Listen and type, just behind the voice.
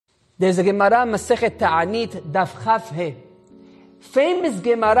There's a Gemara, Masechet Ta'anit, Daf Chaf He. Famous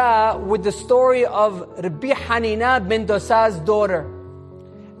Gemara with the story of Rabbi Hanina ben Dosa's daughter.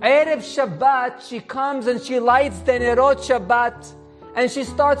 Erev Shabbat, she comes and she lights the Nerot Shabbat and she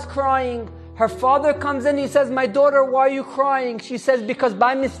starts crying. Her father comes in, he says, "My daughter, why are you crying?" She says, "Because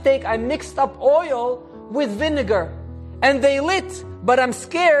by mistake I mixed up oil with vinegar and they lit, but I'm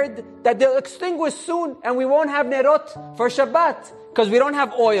scared that they'll extinguish soon and we won't have Nerot for Shabbat because we don't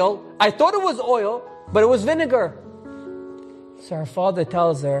have oil. I thought it was oil, but it was vinegar." So her father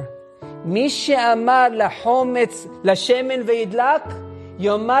tells her, "Mi she'amar lachometz lashemen ve'idlak,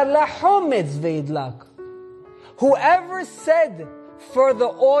 yomar lachometz ve'idlak." Whoever said for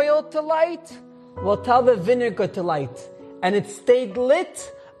the oil to light, will tell the vinegar to light. And it stayed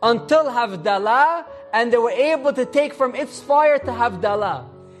lit until Havdalah, and they were able to take from its fire to Havdalah.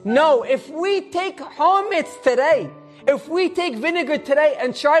 No, if we take chometz today, if we take vinegar today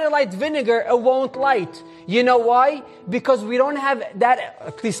and try to light vinegar, it won't light. You know why? Because we don't have that,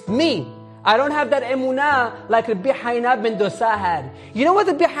 at least me, I don't have that emunah like Rabbi Hanina ben Dosa had. You know what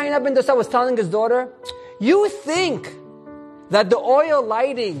Rabbi Hanina ben Dosa was telling his daughter? You think that the oil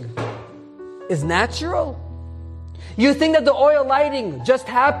lighting is natural? You think that the oil lighting just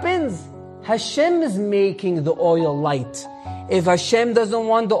happens? Hashem is making the oil light. If Hashem doesn't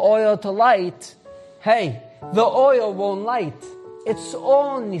want the oil to light, hey, the oil won't light. It's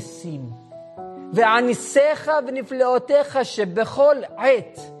all nisim. Ve'anisecha v'nifleotecha shebechol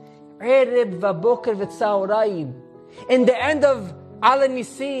et ereb v'boker v'tzaorayim. In the end of Ala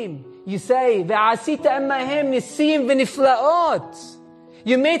Nisim, you say, "Ve'asita emahem nisim v'niflaot."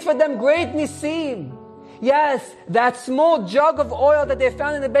 You made for them great nisim. Yes, that small jug of oil that they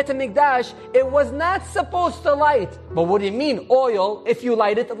found in the Beit HaMikdash, it was not supposed to light. But what do you mean, oil? If you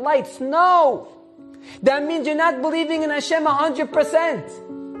light it, it lights. No! That means you're not believing in Hashem 100%.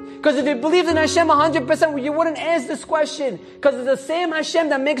 Because if you believed in Hashem 100%, you wouldn't ask this question. Because it's the same Hashem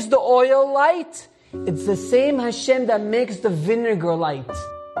that makes the oil light. It's the same Hashem that makes the vinegar light.